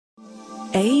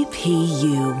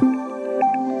APU.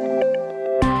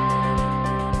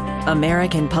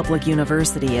 American Public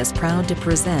University is proud to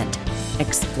present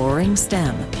Exploring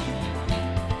STEM.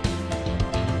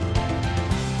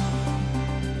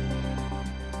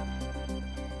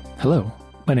 Hello,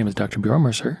 my name is Dr. Bjorn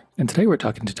Mercer, and today we're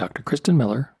talking to Dr. Kristen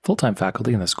Miller, full-time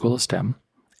faculty in the School of STEM,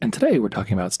 and today we're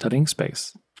talking about studying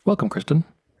space. Welcome, Kristen.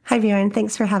 Hi, Bjorn.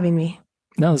 Thanks for having me.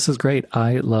 No, this is great.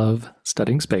 I love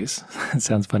studying space. It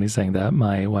sounds funny saying that.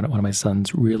 One of my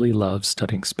sons really loves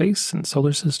studying space and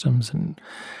solar systems and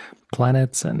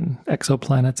planets and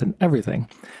exoplanets and everything.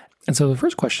 And so the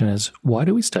first question is, why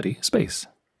do we study space?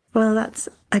 Well, that's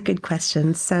a good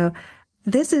question. So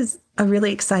this is a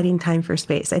really exciting time for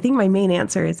space. I think my main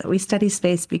answer is that we study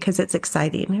space because it's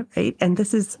exciting, right? And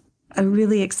this is a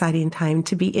really exciting time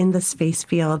to be in the space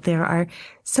field. There are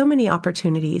so many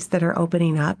opportunities that are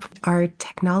opening up. Our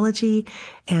technology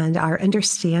and our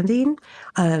understanding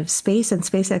of space and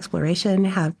space exploration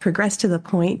have progressed to the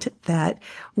point that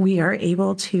we are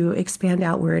able to expand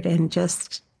outward and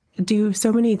just do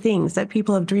so many things that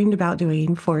people have dreamed about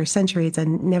doing for centuries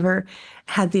and never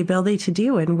had the ability to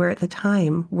do. And we're at the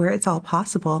time where it's all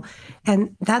possible.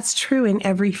 And that's true in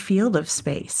every field of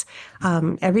space.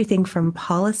 Everything from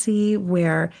policy,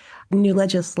 where new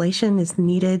legislation is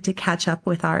needed to catch up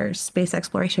with our space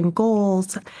exploration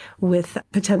goals, with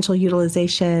potential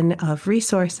utilization of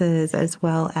resources, as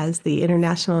well as the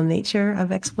international nature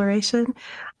of exploration,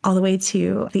 all the way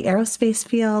to the aerospace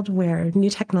field, where new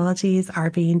technologies are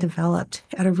being developed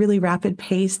at a really rapid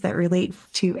pace that relate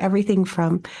to everything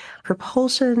from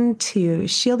propulsion to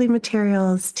shielding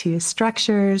materials to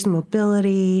structures,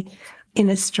 mobility. In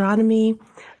astronomy,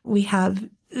 we have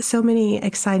so many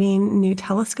exciting new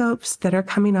telescopes that are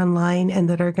coming online and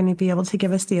that are going to be able to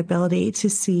give us the ability to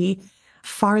see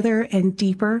farther and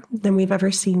deeper than we've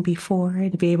ever seen before,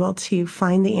 and to be able to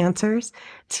find the answers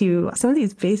to some of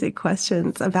these basic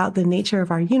questions about the nature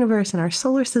of our universe and our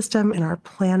solar system and our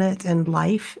planet and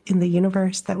life in the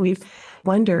universe that we've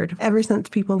wondered ever since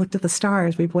people looked at the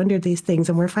stars. We've wondered these things,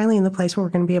 and we're finally in the place where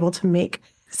we're going to be able to make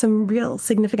some real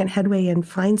significant headway and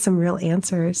find some real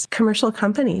answers. Commercial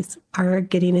companies are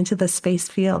getting into the space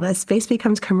field. As space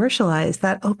becomes commercialized,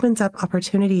 that opens up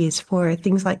opportunities for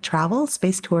things like travel.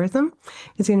 Space tourism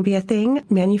is going to be a thing.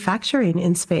 Manufacturing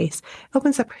in space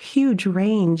opens up a huge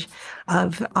range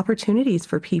of opportunities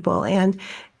for people. And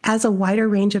as a wider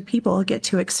range of people get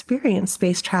to experience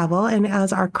space travel, and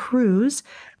as our crews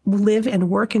live and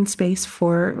work in space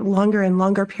for longer and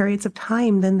longer periods of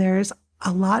time, then there's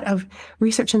a lot of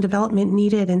research and development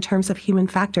needed in terms of human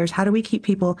factors. How do we keep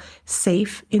people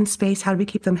safe in space? How do we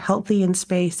keep them healthy in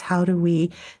space? How do we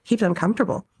keep them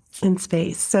comfortable in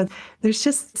space? So there's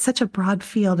just such a broad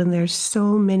field, and there's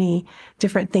so many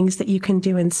different things that you can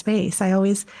do in space. I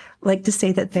always like to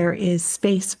say that there is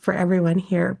space for everyone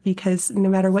here, because no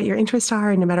matter what your interests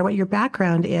are and no matter what your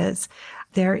background is,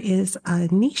 there is a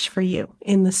niche for you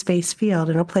in the space field,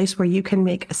 and a place where you can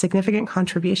make a significant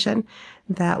contribution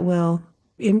that will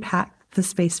impact the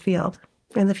space field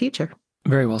in the future.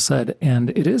 Very well said.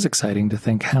 And it is exciting to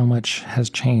think how much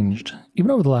has changed, even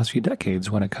over the last few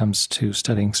decades, when it comes to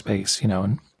studying space.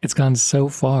 And it's gone so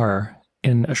far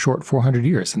in a short 400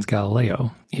 years since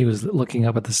Galileo. He was looking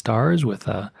up at the stars with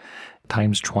a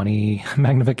times 20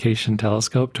 magnification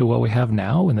telescope to what we have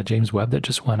now in the James Webb that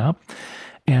just went up.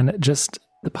 And just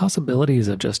the possibilities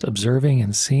of just observing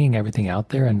and seeing everything out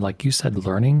there, and like you said,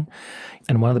 learning.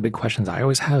 And one of the big questions I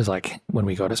always have is, like, when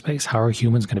we go to space, how are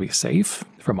humans going to be safe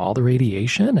from all the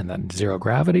radiation and then zero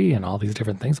gravity and all these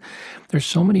different things? There's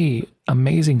so many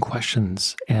amazing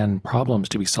questions and problems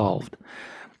to be solved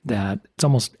that it's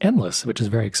almost endless, which is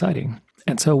very exciting.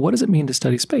 And so what does it mean to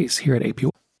study space here at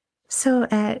APU? So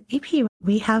at APU,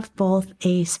 we have both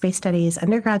a space studies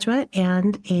undergraduate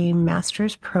and a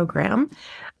master's program.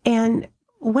 And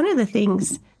one of the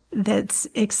things that's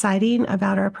exciting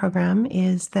about our program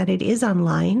is that it is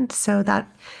online. So that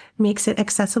makes it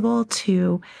accessible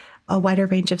to a wider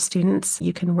range of students.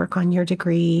 You can work on your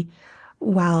degree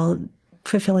while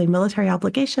fulfilling military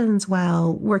obligations,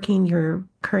 while working your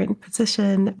current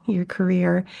position, your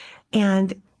career.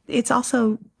 And it's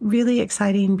also really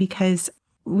exciting because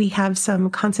we have some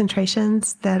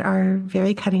concentrations that are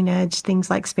very cutting edge,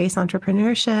 things like space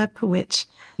entrepreneurship, which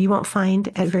you won't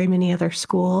find at very many other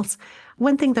schools.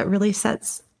 One thing that really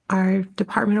sets our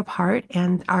department apart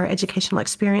and our educational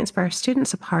experience for our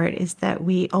students apart is that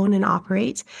we own and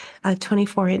operate a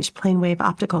 24-inch plane wave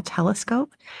optical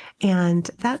telescope. And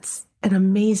that's an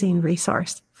amazing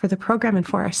resource for the program and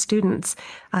for our students.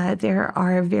 There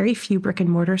are very few brick and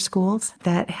mortar schools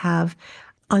that have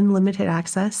unlimited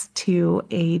access to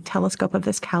a telescope of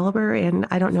this caliber, and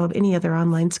I don't know of any other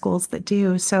online schools that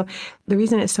do. So the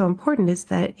reason it's so important is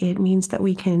that it means that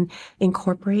we can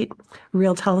incorporate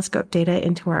real telescope data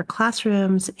into our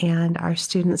classrooms, and our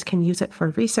students can use it for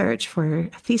research, for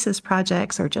thesis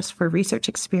projects, or just for research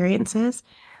experiences.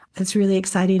 It's really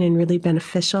exciting and really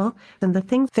beneficial. And the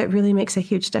thing that really makes a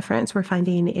huge difference we're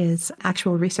finding is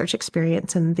actual research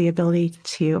experience and the ability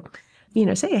to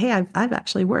say, hey, I've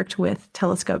actually worked with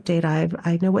telescope data.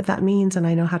 I know what that means and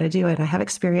I know how to do it. I have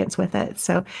experience with it.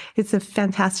 So it's a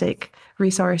fantastic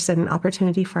resource and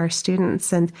opportunity for our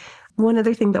students. And one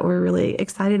other thing that we're really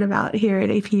excited about here at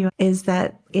APU is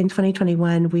that in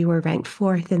 2021, we were ranked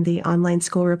 4th in the Online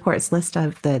School Reports list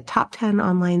of the top 10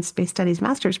 online space studies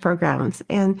master's programs.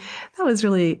 And that was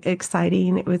really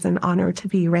exciting. It was an honor to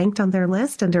be ranked on their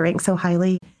list and to rank so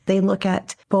highly. They look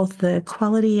at both the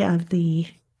quality of the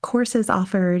courses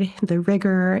offered, the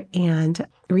rigor and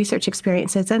research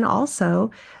experiences, and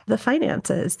also the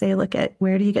finances. They look at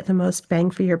where do you get the most bang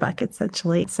for your buck,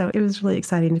 essentially. So it was really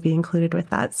exciting to be included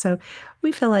with that. So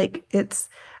we feel like it's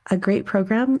a great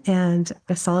program and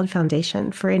a solid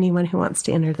foundation for anyone who wants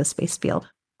to enter the space field.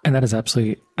 And that is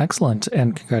absolutely excellent.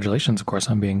 And congratulations, of course,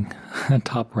 on being a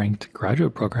top-ranked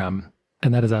graduate program.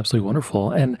 And that is absolutely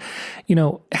wonderful. And,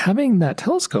 having that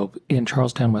telescope in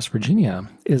Charlestown, West Virginia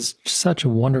is such a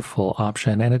wonderful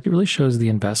option. And it really shows the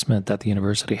investment that the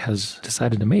university has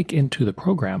decided to make into the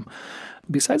program.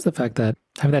 Besides the fact that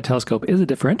having that telescope is a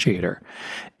differentiator.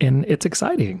 And it's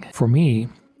exciting. For me,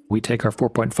 we take our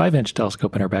 4.5-inch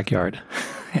telescope in our backyard.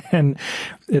 And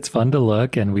it's fun to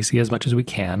look, and we see as much as we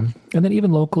can. And then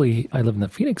even locally, I live in the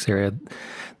Phoenix area,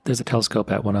 there's a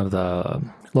telescope at one of the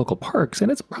local parks,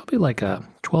 and it's probably like a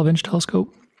 12-inch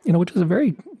telescope, which is a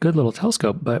very good little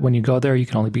telescope. But when you go there, you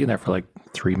can only be in there for like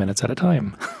 3 minutes at a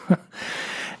time.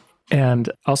 And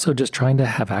also just trying to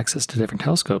have access to different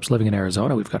telescopes. Living in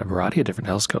Arizona, we've got a variety of different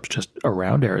telescopes just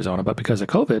around Arizona. But because of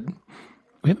COVID,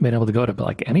 we haven't been able to go to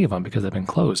like any of them because they've been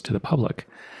closed to the public.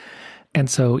 And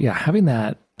so, having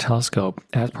that telescope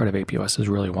as part of APUS is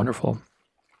really wonderful.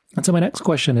 And so my next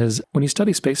question is, when you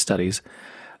study space studies,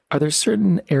 are there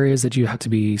certain areas that you have to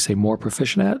be, say, more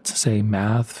proficient at, say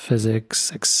math,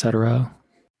 physics, etc.?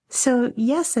 So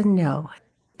yes and no.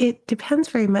 It depends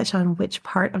very much on which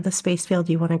part of the space field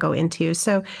you want to go into.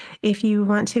 So if you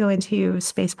want to go into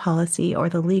space policy or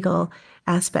the legal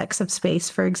aspects of space,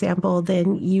 for example,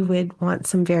 then you would want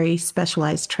some very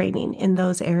specialized training in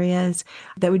those areas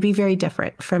that would be very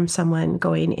different from someone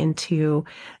going into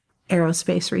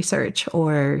aerospace research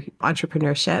or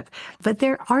entrepreneurship. But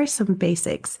there are some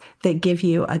basics that give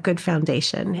you a good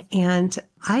foundation. And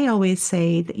I always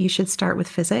say that you should start with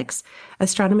physics.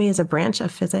 Astronomy is a branch of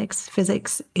physics.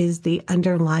 Physics is the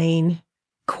underlying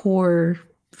core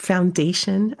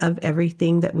foundation of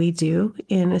everything that we do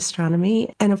in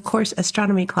astronomy. And of course,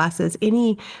 astronomy classes,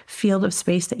 any field of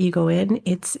space that you go in,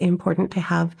 it's important to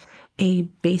have a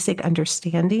basic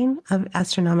understanding of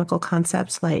astronomical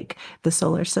concepts like the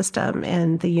solar system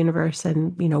and the universe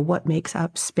and, what makes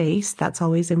up space. That's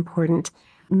always important.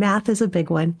 Math is a big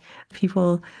one.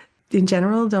 People in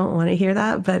general don't want to hear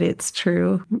that, but it's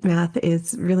true. Math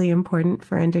is really important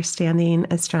for understanding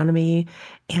astronomy.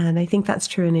 And I think that's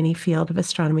true in any field of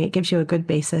astronomy. It gives you a good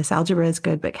basis. Algebra is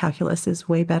good, but calculus is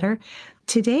way better.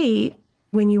 Today,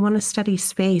 when you want to study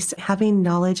space, having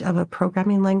knowledge of a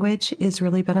programming language is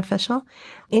really beneficial.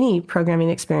 Any programming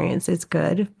experience is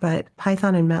good, but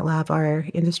Python and MATLAB are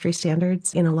industry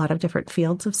standards in a lot of different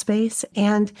fields of space.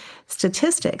 And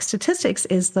statistics. Statistics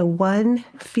is the one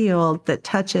field that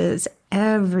touches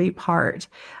every part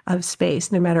of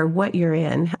space, no matter what you're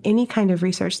in. Any kind of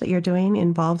research that you're doing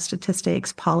involves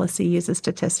statistics. Policy uses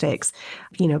statistics.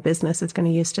 Business is going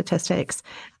to use statistics.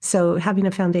 So having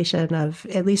a foundation of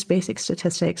at least basic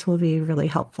statistics will be really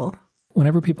helpful.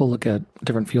 Whenever people look at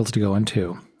different fields to go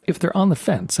into, if they're on the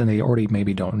fence and they already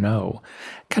maybe don't know,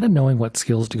 kind of knowing what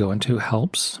skills to go into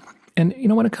helps. And,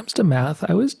 when it comes to math,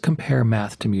 I always compare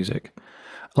math to music.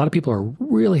 A lot of people are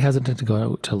really hesitant to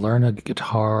go to learn a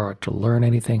guitar or to learn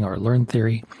anything or learn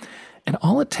theory. And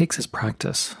all it takes is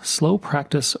practice, slow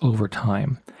practice over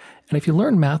time. And if you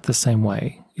learn math the same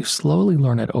way, you slowly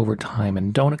learn it over time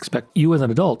and don't expect you as an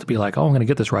adult to be like, oh, I'm going to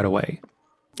get this right away.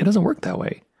 It doesn't work that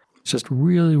way. It's just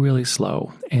really, really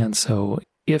slow. And so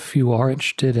if you are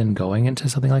interested in going into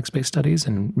something like space studies,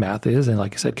 and math is, and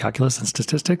like I said, calculus and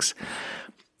statistics,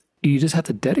 you just have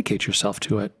to dedicate yourself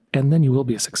to it, and then you will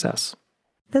be a success.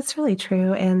 That's really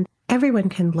true. And everyone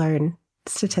can learn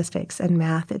statistics and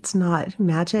math. It's not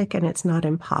magic and it's not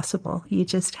impossible. You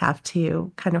just have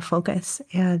to kind of focus.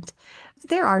 And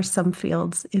there are some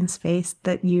fields in space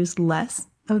that use less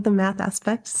of the math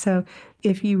aspect. So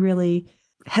if you really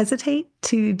hesitate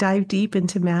to dive deep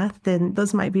into math, then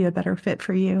those might be a better fit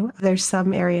for you. There's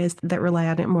some areas that rely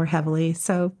on it more heavily.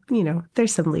 So,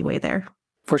 there's some leeway there.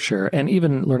 For sure. And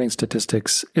even learning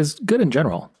statistics is good in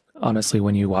general. Honestly,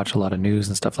 when you watch a lot of news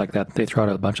and stuff like that, they throw out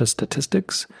a bunch of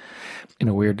statistics in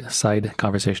a weird side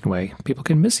conversation way. People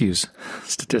can misuse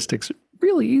statistics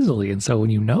really easily. And so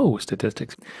when you know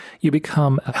statistics, you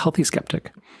become a healthy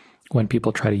skeptic when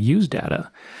people try to use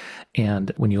data.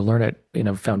 And when you learn it in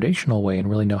a foundational way and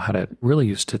really know how to really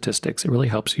use statistics, it really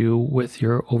helps you with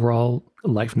your overall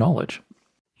life knowledge.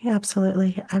 Yeah,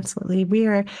 absolutely. Absolutely. We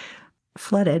are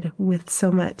flooded with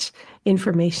so much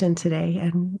information today,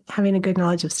 and having a good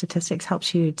knowledge of statistics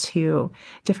helps you to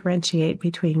differentiate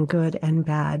between good and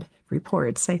bad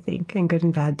reports, I think, and good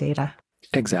and bad data.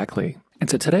 Exactly. And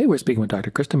so today we're speaking with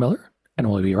Dr. Kristen Miller, and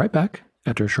we'll be right back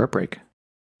after a short break.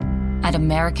 At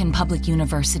American Public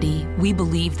University, we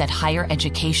believe that higher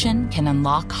education can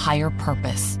unlock higher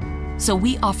purpose. So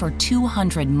we offer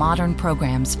 200 modern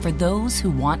programs for those who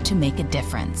want to make a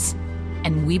difference.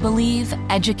 And we believe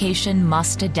education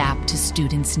must adapt to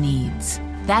students' needs.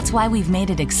 That's why we've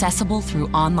made it accessible through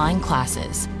online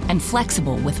classes and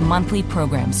flexible with monthly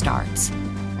program starts.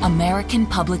 American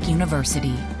Public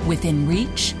University, within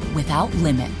reach, without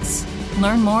limits.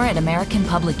 Learn more at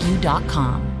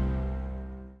americanpublicu.com.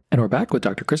 And we're back with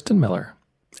Dr. Kristen Miller.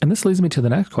 And this leads me to the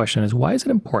next question is, why is it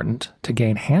important to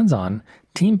gain hands-on,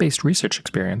 team-based research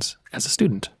experience as a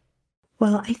student?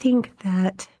 Well, I think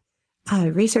that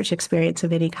research experience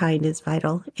of any kind is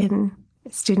vital in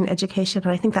student education.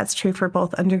 And I think that's true for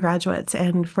both undergraduates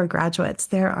and for graduates.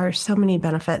 There are so many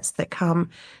benefits that come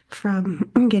from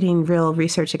getting real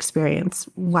research experience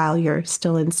while you're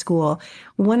still in school.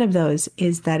 One of those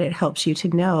is that it helps you to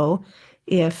know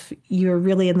if you're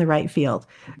really in the right field.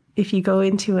 If you go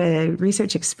into a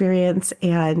research experience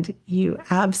and you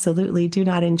absolutely do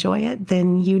not enjoy it,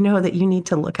 then you know that you need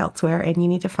to look elsewhere and you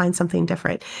need to find something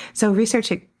different. So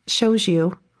research shows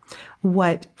you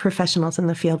what professionals in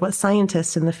the field, what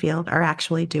scientists in the field are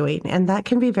actually doing. And that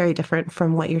can be very different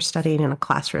from what you're studying in a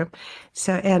classroom.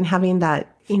 So, and having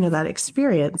that, that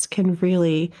experience can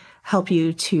really help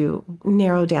you to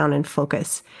narrow down and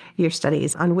focus your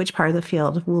studies on which part of the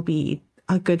field will be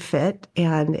a good fit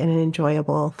and an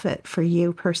enjoyable fit for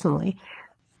you personally.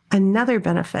 Another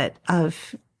benefit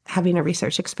of having a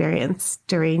research experience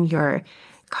during your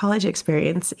college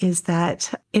experience is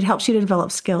that it helps you to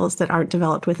develop skills that aren't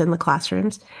developed within the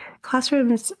classrooms.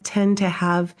 Classrooms tend to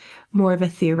have more of a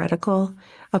theoretical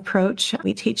approach.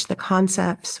 We teach the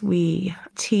concepts, we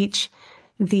teach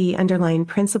the underlying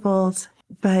principles,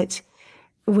 but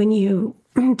when you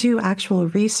do actual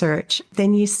research,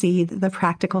 then you see the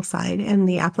practical side and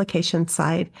the application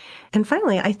side. And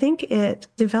finally, I think it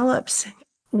develops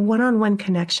one-on-one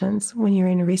connections when you're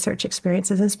in research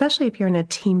experiences, especially if you're in a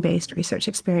team-based research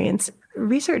experience.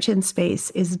 Research in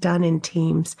space is done in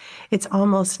teams. It's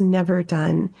almost never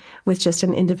done with just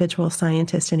an individual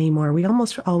scientist anymore. We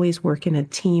almost always work in a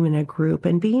team, in a group,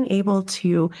 and being able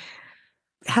to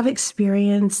have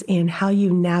experience in how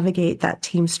you navigate that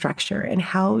team structure and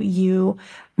how you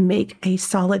make a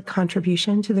solid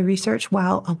contribution to the research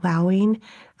while allowing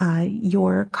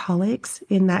your colleagues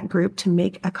in that group to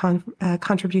make a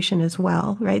contribution as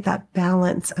well, right? That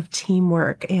balance of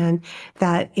teamwork and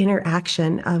that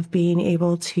interaction of being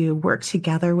able to work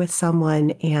together with someone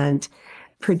and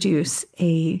produce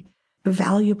a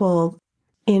valuable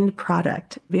end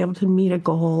product, be able to meet a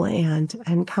goal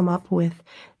and come up with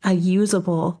a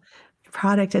usable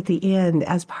product at the end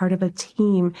as part of a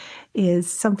team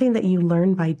is something that you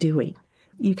learn by doing.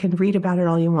 You can read about it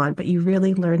all you want, but you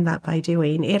really learn that by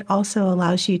doing. It also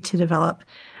allows you to develop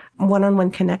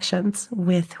one-on-one connections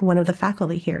with one of the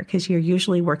faculty here, because you're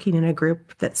usually working in a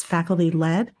group that's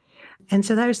faculty-led. And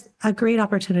so there's a great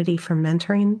opportunity for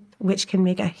mentoring, which can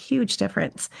make a huge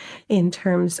difference in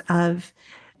terms of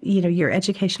your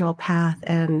educational path,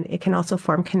 and it can also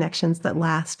form connections that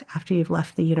last after you've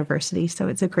left the university. So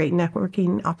it's a great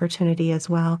networking opportunity as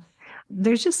well.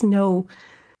 There's just no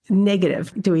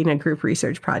negative doing a group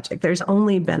research project. There's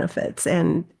only benefits,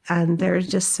 and there's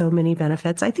just so many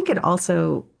benefits. I think it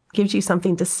also gives you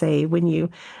something to say when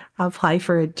you apply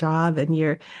for a job and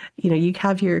you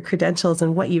have your credentials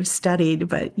and what you've studied,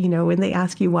 but when they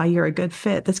ask you why you're a good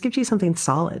fit, this gives you something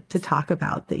solid to talk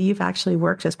about, that you've actually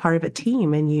worked as part of a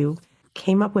team and you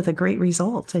came up with a great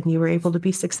result and you were able to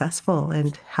be successful.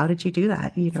 And how did you do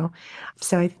that?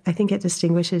 So I think it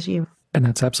distinguishes you. And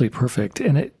that's absolutely perfect.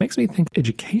 And it makes me think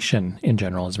education in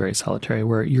general is very solitary,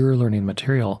 where you're learning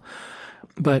material,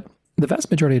 but the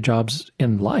vast majority of jobs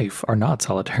in life are not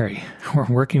solitary. We're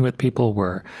working with people,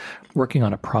 we're working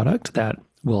on a product that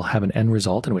will have an end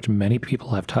result in which many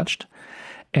people have touched.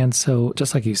 And so,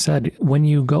 just like you said, when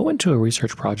you go into a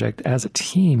research project as a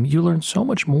team, you learn so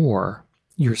much more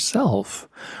yourself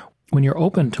when you're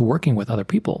open to working with other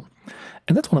people.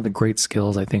 And that's one of the great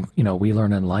skills I think, we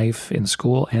learn in life, in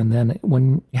school, and then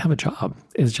when you have a job,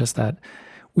 is just that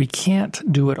we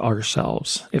can't do it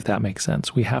ourselves, if that makes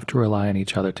sense. We have to rely on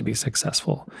each other to be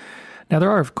successful. Now, there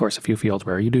are, of course, a few fields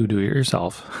where you do it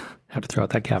yourself. I have to throw out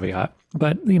that caveat.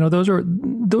 But, those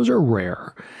are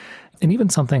rare. And even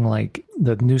something like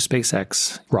the new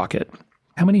SpaceX rocket,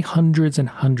 how many hundreds and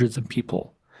hundreds of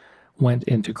people went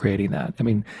into creating that? I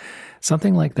mean,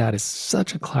 something like that is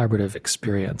such a collaborative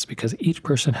experience because each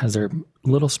person has their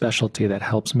little specialty that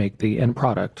helps make the end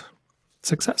product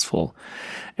successful.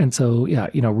 And so,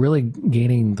 really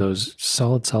gaining those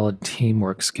solid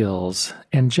teamwork skills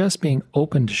and just being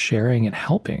open to sharing and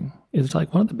helping is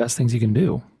like one of the best things you can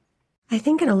do. I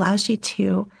think it allows you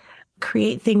to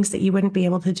create things that you wouldn't be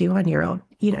able to do on your own.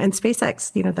 And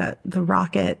SpaceX, the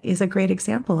rocket is a great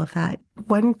example of that.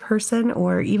 One person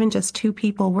or even just two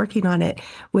people working on it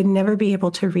would never be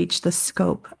able to reach the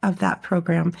scope of that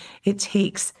program. It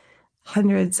takes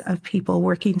hundreds of people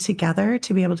working together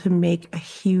to be able to make a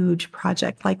huge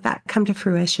project like that come to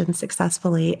fruition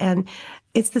successfully. And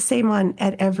it's the same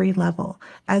at every level.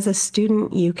 As a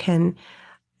student, you can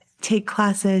take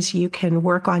classes, you can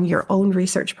work on your own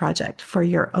research project for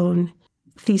your own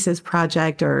thesis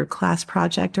project or class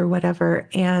project or whatever.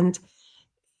 And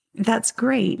that's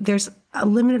great. There's a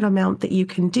limited amount that you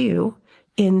can do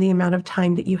in the amount of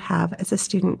time that you have as a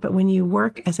student. But when you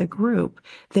work as a group,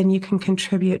 then you can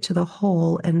contribute to the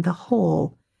whole, and the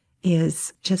whole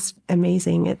is just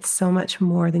amazing. It's so much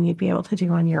more than you'd be able to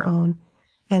do on your own.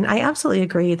 And I absolutely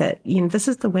agree that, this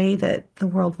is the way that the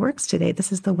world works today.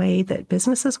 This is the way that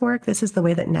businesses work. This is the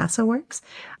way that NASA works.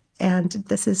 And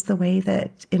this is the way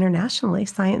that internationally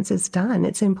science is done.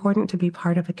 It's important to be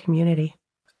part of a community.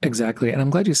 Exactly. And I'm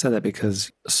glad you said that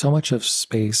because so much of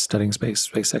studying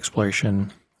space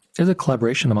exploration is a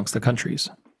collaboration amongst the countries.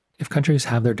 If countries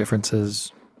have their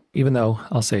differences, even though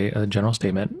I'll say a general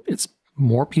statement, it's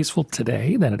more peaceful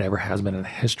today than it ever has been in the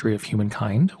history of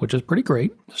humankind, which is pretty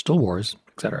great. There's still wars,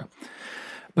 etc.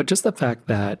 But just the fact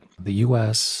that the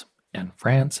US and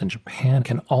France and Japan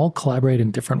can all collaborate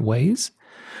in different ways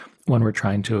when we're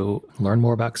trying to learn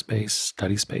more about space,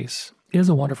 study space, is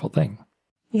a wonderful thing.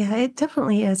 Yeah, it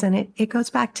definitely is. And it goes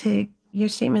back to your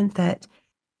statement that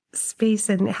space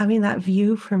and having that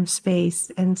view from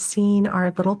space and seeing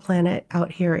our little planet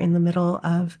out here in the middle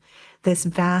of this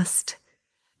vast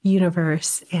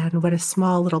universe and what a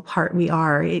small little part we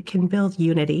are, it can build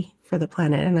unity for the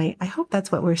planet. And I hope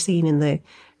that's what we're seeing in the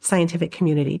scientific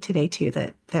community today, too,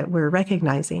 that we're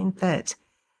recognizing that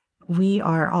we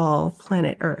are all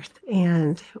planet Earth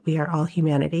and we are all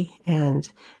humanity.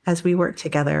 And as we work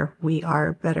together, we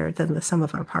are better than the sum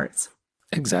of our parts.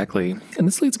 Exactly. And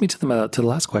this leads me to the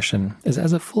last question, is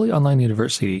as a fully online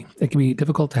university, it can be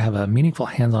difficult to have a meaningful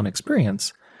hands-on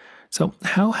experience. So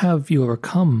how have you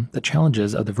overcome the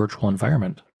challenges of the virtual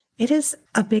environment? It is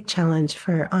a big challenge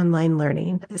for online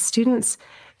learning. Students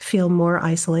feel more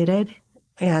isolated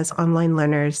as online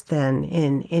learners than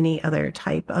in any other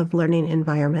type of learning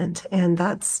environment. And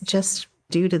that's just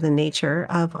due to the nature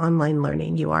of online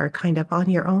learning. You are kind of on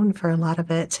your own for a lot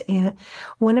of it. And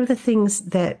one of the things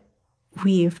that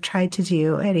we've tried to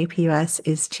do at APUS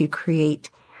is to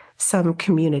create some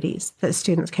communities that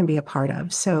students can be a part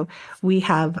of. So we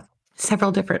have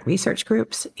several different research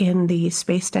groups in the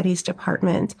Space Studies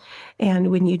department.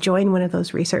 And when you join one of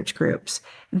those research groups,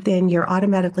 then you're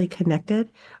automatically connected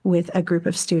with a group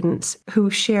of students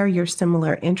who share your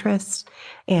similar interests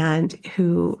and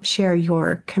who share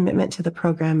your commitment to the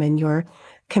program and your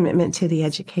commitment to the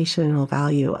educational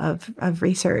value of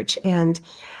research. And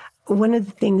one of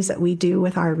the things that we do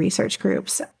with our research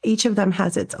groups, each of them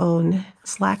has its own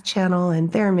Slack channel,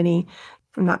 and there are many,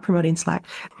 I'm not promoting Slack,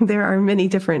 there are many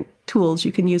different tools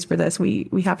you can use for this. We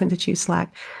happen to choose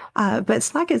Slack. But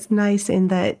Slack is nice in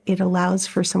that it allows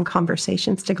for some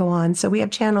conversations to go on. So we have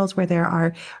channels where there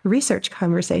are research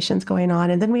conversations going on,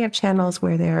 and then we have channels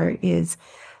where there is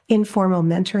informal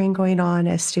mentoring going on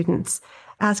as students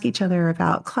ask each other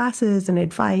about classes and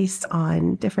advice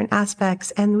on different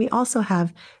aspects. And we also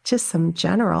have just some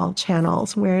general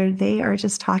channels where they are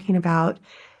just talking about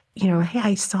hey,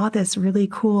 I saw this really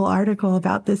cool article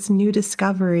about this new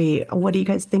discovery. What do you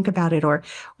guys think about it? Or,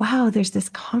 wow, there's this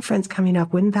conference coming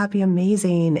up. Wouldn't that be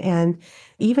amazing? And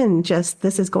even just,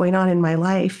 this is going on in my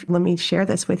life. Let me share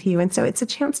this with you. And so it's a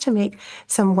chance to make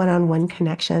some one-on-one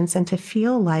connections and to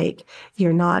feel like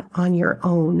you're not on your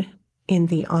own in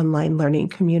the online learning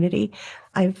community.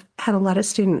 I've had a lot of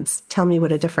students tell me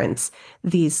what a difference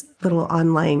these little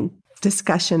online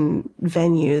discussion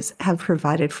venues have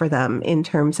provided for them in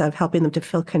terms of helping them to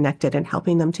feel connected and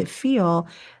helping them to feel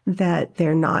that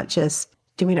they're not just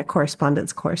doing a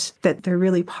correspondence course, that they're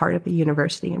really part of a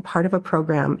university and part of a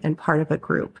program and part of a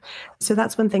group. So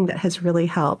that's one thing that has really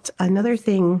helped. Another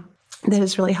thing that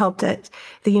has really helped at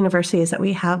the university is that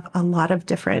we have a lot of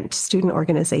different student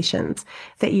organizations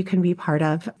that you can be part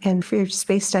of. And for your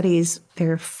space studies,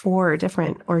 there are 4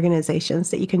 different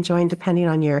organizations that you can join depending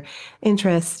on your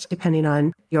interest, depending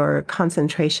on your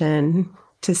concentration,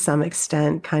 to some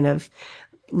extent, kind of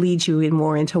leads you in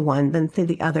more into one than to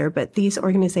the other. But these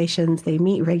organizations, they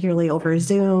meet regularly over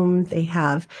Zoom. They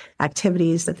have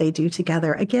activities that they do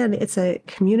together. Again, it's a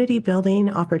community building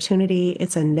opportunity.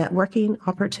 It's a networking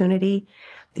opportunity.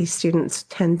 These students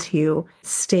tend to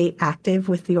stay active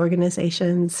with the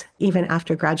organizations even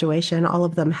after graduation. All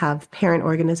of them have parent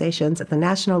organizations at the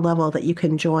national level that you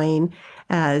can join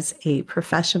as a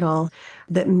professional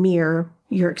that mirror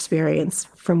your experience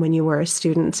from when you were a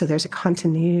student. So there's a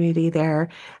continuity there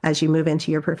as you move into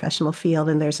your professional field,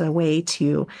 and there's a way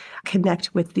to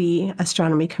connect with the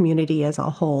astronomy community as a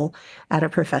whole at a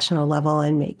professional level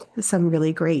and make some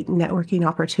really great networking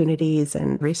opportunities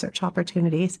and research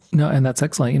opportunities. No, and that's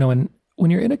excellent. And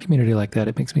when you're in a community like that,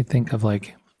 it makes me think of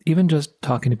even just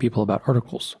talking to people about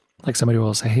articles. Like somebody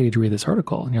will say, hey, did you read this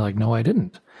article? And you're like, no, I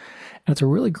didn't. And it's a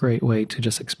really great way to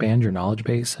just expand your knowledge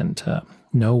base and to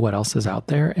know what else is out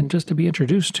there and just to be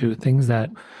introduced to things that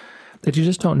you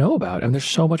just don't know about. And there's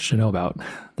so much to know about.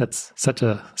 That's such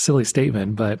a silly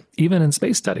statement, but even in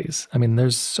space studies,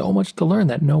 there's so much to learn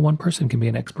that no one person can be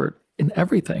an expert in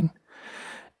everything.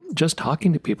 Just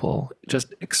talking to people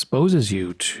just exposes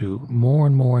you to more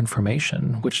and more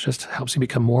information, which just helps you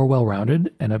become more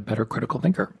well-rounded and a better critical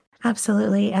thinker.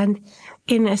 Absolutely. And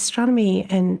in astronomy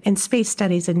and space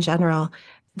studies in general,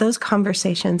 those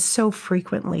conversations so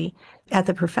frequently at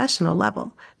the professional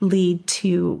level lead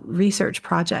to research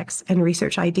projects and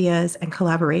research ideas and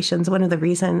collaborations. One of the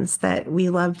reasons that we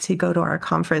love to go to our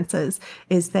conferences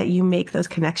is that you make those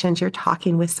connections. You're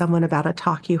talking with someone about a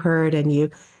talk you heard and you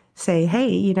say,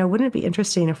 hey, wouldn't it be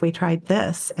interesting if we tried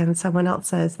this? And someone else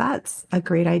says, that's a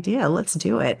great idea. Let's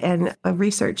do it. And a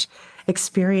research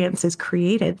experience is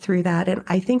created through that. And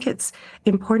I think it's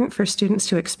important for students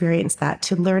to experience that,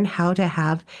 to learn how to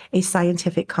have a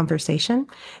scientific conversation,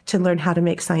 to learn how to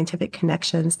make scientific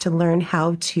connections, to learn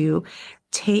how to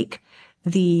take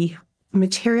the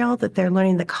material that they're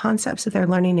learning, the concepts that they're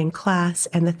learning in class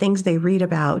and the things they read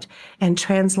about, and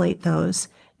translate those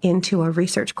into a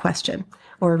research question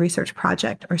or a research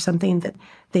project or something that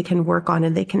they can work on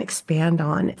and they can expand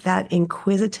on. That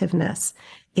inquisitiveness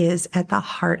is at the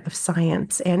heart of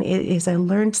science, and it is a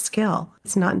learned skill.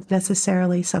 It's not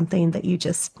necessarily something that you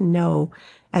just know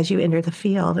as you enter the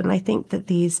field. And I think that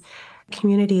these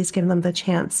communities give them the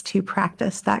chance to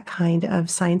practice that kind of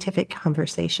scientific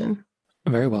conversation.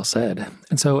 Very well said.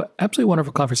 And so, absolutely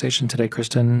wonderful conversation today,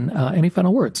 Kristen. Any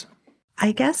final words?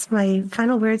 I guess my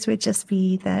final words would just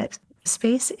be that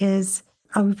space is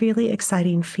a really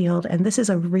exciting field, and this is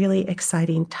a really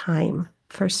exciting time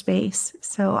for space.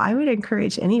 So I would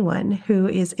encourage anyone who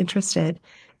is interested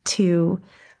to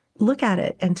look at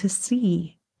it and to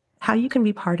see how you can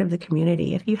be part of the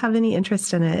community. If you have any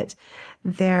interest in it,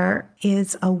 there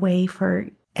is a way for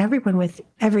everyone with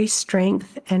every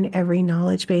strength and every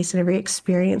knowledge base and every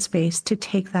experience base to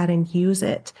take that and use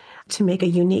it to make a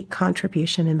unique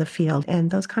contribution in the field.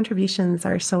 And those contributions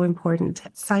are so important.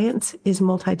 Science is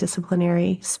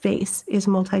multidisciplinary, space is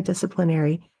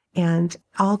multidisciplinary, and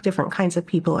all different kinds of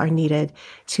people are needed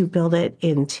to build it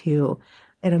into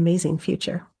an amazing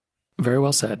future. Very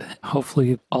well said.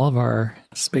 Hopefully all of our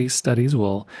space studies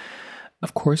will,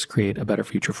 of course, create a better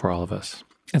future for all of us.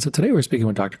 And so today we're speaking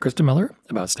with Dr. Kristen Miller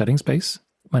about studying space.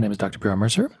 My name is Dr. Bureau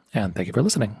Mercer, and thank you for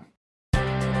listening.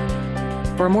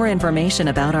 For more information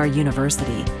about our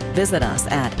university, visit us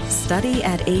at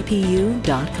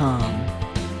studyatapu.com.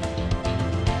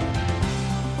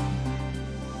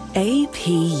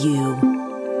 APU,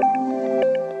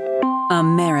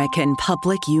 American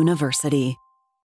Public University.